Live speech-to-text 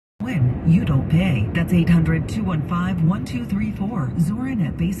win, you don't pay. That's 800-215-1234. Zorin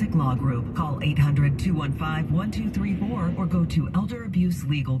at Basic Law Group. Call 800-215-1234 or go to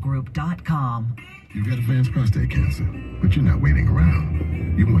elderabuselegalgroup.com. You've got advanced prostate cancer, but you're not waiting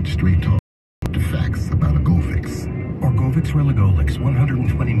around. You want straight talk to facts about a Govix. Orgovix Relagolix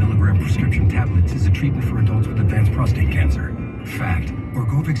 120 milligram prescription tablets is a treatment for adults with advanced prostate cancer. Fact,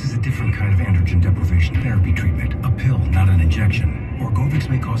 Orgovix is a different kind of androgen deprivation therapy treatment, a pill, not an injection. Orgovix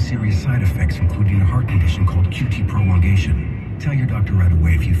may cause serious side effects, including a heart condition called QT prolongation. Tell your doctor right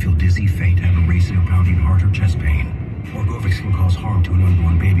away if you feel dizzy, faint, have a racing or pounding heart or chest pain. Orgovix can cause harm to an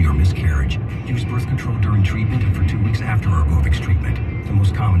unborn baby or miscarriage. Use birth control during treatment and for 2 weeks after Orgovix treatment. The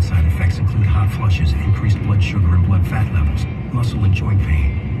most common side effects include hot flushes, increased blood sugar and blood fat levels, muscle and joint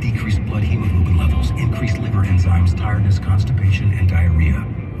pain, decreased blood hemoglobin levels, increased liver enzymes, tiredness, constipation, and diarrhea.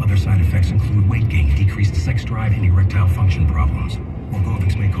 Other side effects include weight gain, decreased sex drive, and erectile function problems.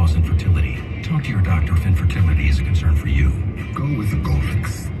 Orgovix may cause infertility. Talk to your doctor if infertility is a concern for you. Go with the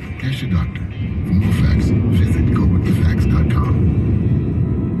Govix. Ask your doctor. For more facts, visit gowiththefacts.com.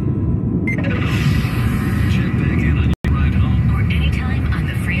 Check back in on your ride home or anytime on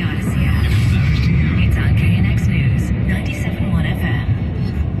the free Odyssey app. It's on KNX News, 97.1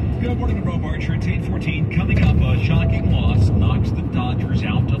 FM. Good morning, Rob Archer. It's 8:14. Coming up, a shocking loss knocks the Dodgers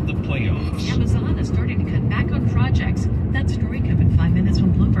out of the playoffs. Amazon is starting to cut back on projects. That story coming up in 5 minutes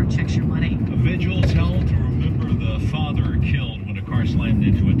when Bloomberg checks your money. Vigils held to remember the father killed when a car slammed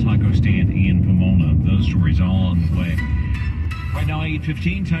into a taco stand in Pomona. Those stories all on the way. Right now,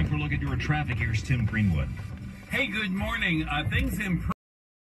 8:15. Time for a look at your traffic. Here's Tim Greenwood. Hey, good morning. Things improve.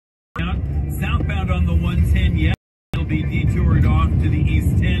 Southbound on the 110, yes, it'll be detoured off to the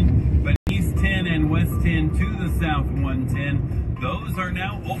East 10, but East 10 and West 10 to the South 110, those are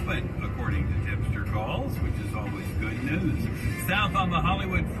now open, according to tipster calls, which is always good news. South on the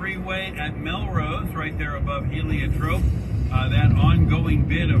Hollywood Freeway at Melrose, right there above Heliotrope, that ongoing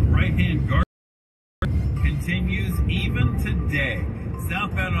bit of right-hand guard continues even today.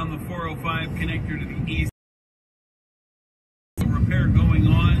 Southbound on the 405 connector to the east, repair going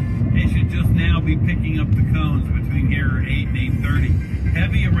on. They should just now be picking up the cones between here 8 and 8:30.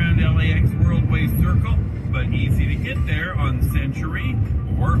 Heavy around LAX Worldway Circle, but easy to get there on Century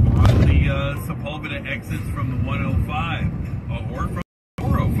or on the Sepulveda exits from the 105 or from the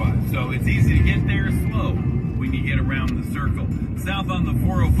 405. So it's easy to get there, slow when you get around the circle. South on the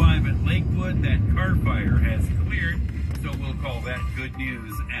 405 at Lakewood, that car fire has cleared, so we'll call that good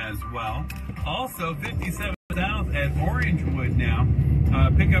news as well. Also, 57 South at Orangewood now.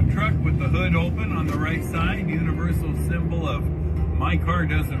 Pickup truck with the hood open on the right side, universal symbol of my car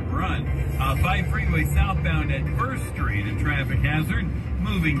doesn't run. 5 freeway southbound at First Street, a traffic hazard.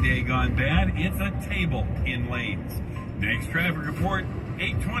 Moving day gone bad. It's a table in lanes. Next traffic report,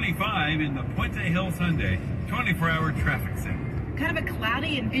 8:25 in the Puente Hills Hyundai 24-hour traffic center. Kind of a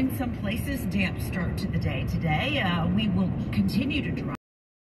cloudy and in some places damp start to the day today. We will continue to drop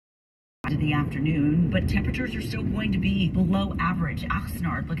to the afternoon, but temperatures are still going to be below average.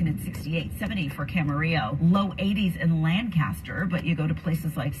 Oxnard looking at 68, 70 for Camarillo, low 80s in Lancaster, but you go to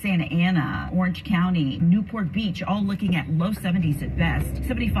places like Santa Ana, Orange County, Newport Beach, all looking at low 70s at best.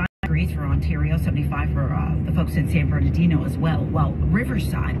 75 degrees for Ontario, 75 for the folks in San Bernardino as well, while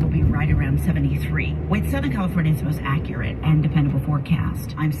Riverside will be right around 73. With Southern California's most accurate and dependable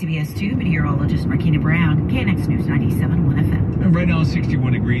forecast. I'm CBS 2 meteorologist Markina Brown, KNX News 97.1 FM. And right now,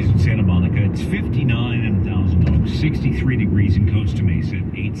 61 degrees in Santa Monica. It's 59 in Thousand Oaks, 63 degrees in Costa Mesa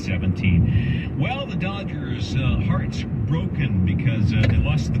at 8:17. Well, the Dodgers' hearts broken because they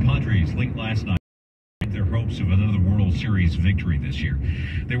lost to the Padres late last night. Their hopes of another World Series victory this year.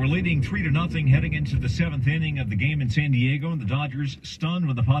 They were leading 3-0 heading into the 7th inning of the game in San Diego, and the Dodgers, stunned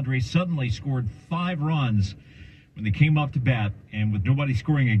when the Padres suddenly scored 5 runs when they came up to bat, and with nobody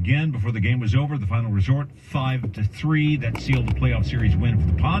scoring again before the game was over, the final resort 5-3. That sealed the playoff series win for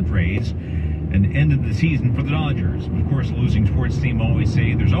the Padres and ended the season for the Dodgers. Of course, the losing sports team always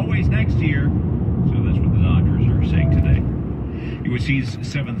say there's always next year, so that's what the Dodgers are saying today. USC's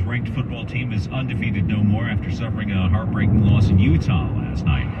 7th-ranked football team is undefeated no more after suffering a heartbreaking loss in Utah last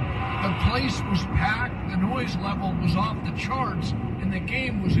night. The place was packed, the noise level was off the charts, and the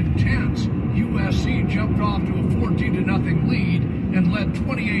game was intense. USC jumped off to a 14-0 lead and led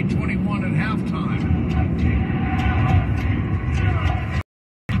 28-21 at halftime.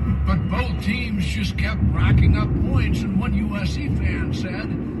 But both teams just kept racking up points, and one USC fan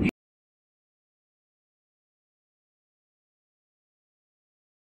said,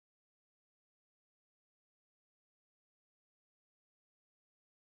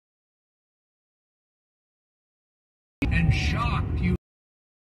 and shocked you.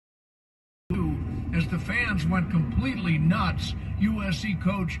 as the fans went completely nuts. USC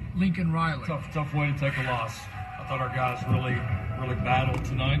coach Lincoln Riley. Tough way to take a loss. I thought our guys really battled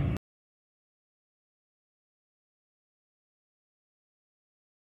tonight.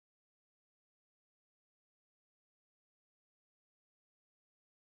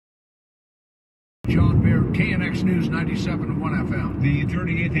 John Baird, KNX News 97.1 FM. The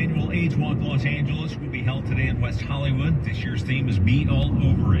 38th Annual AIDS Walk Los Angeles will be held today in West Hollywood. This year's theme is Be All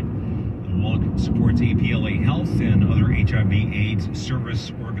Over It. The walk supports APLA Health and other HIV/AIDS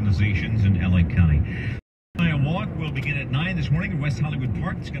service organizations in LA County. The walk will begin at 9 this morning in West Hollywood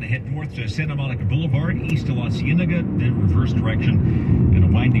Park. It's going to head north to Santa Monica Boulevard, east to La Cienega, then reverse direction, and a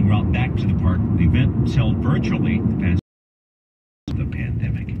winding route back to the park. The event was held virtually the past the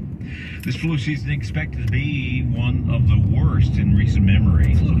pandemic. This flu season is expected to be one of the worst in recent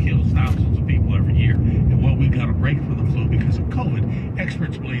memory. Flu kills thousands of people every year. And while we've got a break from the flu because of COVID,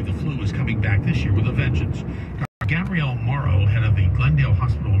 experts believe the flu is coming back this year with a vengeance. Gabrielle Morrow, head of the Glendale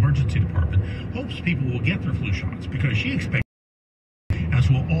Hospital Emergency Department, hopes people will get their flu shots because she expects, as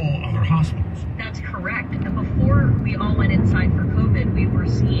will all other hospitals. That's correct. And before we all went inside for COVID, we were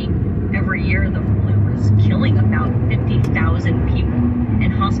seeing every year the flu was killing about 50,000 people.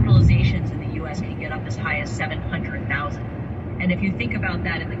 And hospitalizations in the U.S. can get up as high as 700,000. And if you think about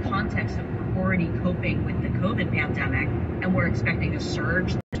that in the context of we're already coping with the COVID pandemic and we're expecting a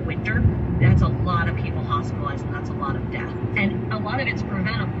surge this winter, that's a lot of people hospitalized and that's a lot of death. And a lot of it's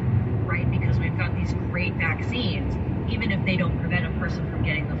preventable, right? Because we've got these great vaccines. Even if they don't prevent a person from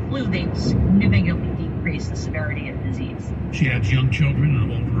getting the flu, they significantly decrease the severity of disease. She adds young children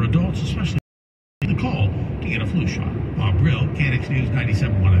and older adults, especially the call to get a flu shot. Bob Brill, KNX News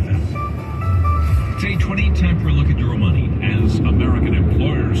 97.1 FM. It's 8:20, time for a look at your money. As American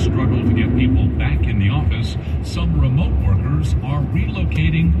employers struggle to get people back in the office, some remote workers are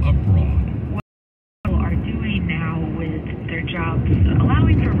relocating abroad. What people are doing now with their jobs,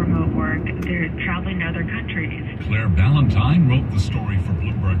 allowing for remote work, they're traveling to other countries. Claire Ballantyne wrote the story for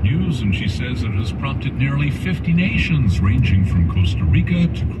Bloomberg News, and she says it has prompted nearly 50 nations, ranging from Costa Rica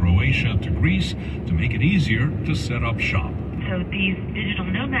to Croatia to Greece, to make it easier to set up shop. So these digital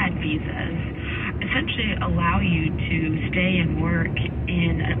nomad visas essentially allow you to stay and work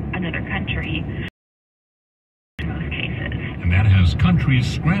in another country in most cases. And that has countries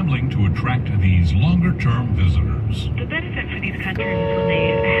scrambling to attract these longer-term visitors. The benefit for these countries when they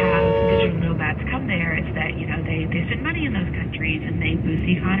have digital nomads come there is that, they spend money in those countries and they boost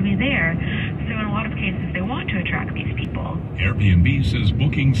the economy there. So in a lot of cases, they want to attract these people. Airbnb says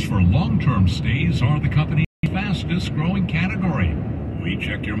bookings for long-term stays are the company's fastest growing category. We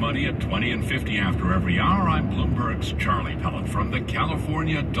check your money at 20 and 50 after every hour. I'm Bloomberg's Charlie Pellet from the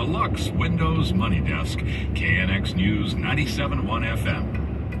California Deluxe Windows Money Desk, KNX News 97.1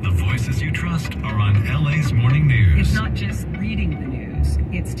 FM. The voices you trust are on LA's Morning News. It's not just reading the news.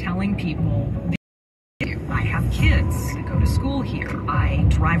 It's telling people, I have kids. I go to school here. I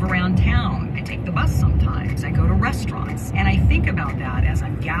drive around town. I take the bus sometimes. I go to restaurants. And I think about that as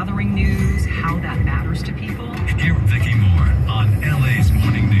I'm gathering news, how that matters to people. Hear Vicki Moore on LA's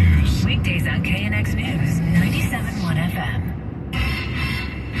Morning News. Weekdays on KNX News 97.1 FM.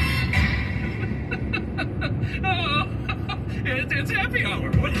 It's happy hour.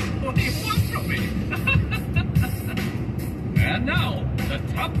 What do you want from me? And now, the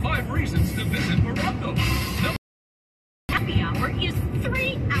top 5 reasons to visit Morongo. Happy hour is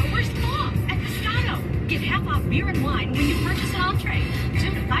 3 hours long at Cascado. Get half off beer and wine when you purchase an entree.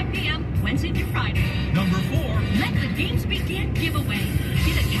 2 to 5 p.m. Wednesday through Friday. Number 4. Let the games begin giveaway.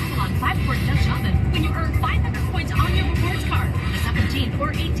 Get a Catalog 5-quart Dutch oven when you earn 500 points on your rewards card. The 17th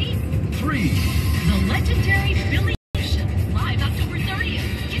or 18th. 3. The legendary Billy live October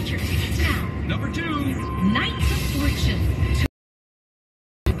 30th. Get your tickets now. Number 2. Knights of Fortune.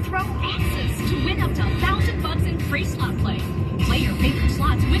 Throw axes to win up to $1,000 in free slot play. Play your favorite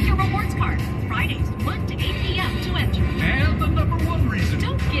slots with your rewards card. Fridays, 1 to 8 p.m. to enter. And the number 1 reason.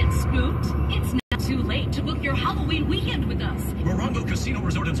 Don't get spooked. It's not too late to book your Halloween weekend with us. Morongo Casino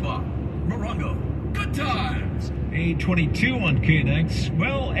Resort and Spa. Morongo. Good times. 8:22 on KNX.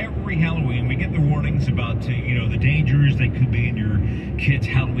 Well, every Halloween we get the warnings about, the dangers that could be in your kids'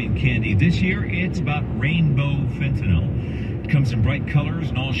 Halloween candy. This year, it's about rainbow fentanyl. It comes in bright colors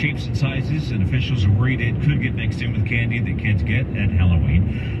and all shapes and sizes, and officials are worried it could get mixed in with candy that kids get at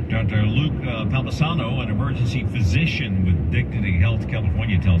Halloween. Dr. Luke Palmisano, an emergency physician with Dignity Health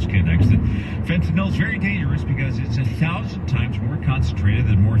California, tells KNX that fentanyl is very dangerous because it's 1,000 times more concentrated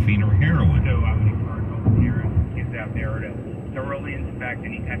than morphine or heroin. So I would encourage all parents, kids out there to thoroughly inspect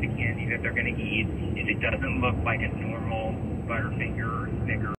any type of candy that they're going to eat. If it doesn't look like a normal Butterfinger or Snickers,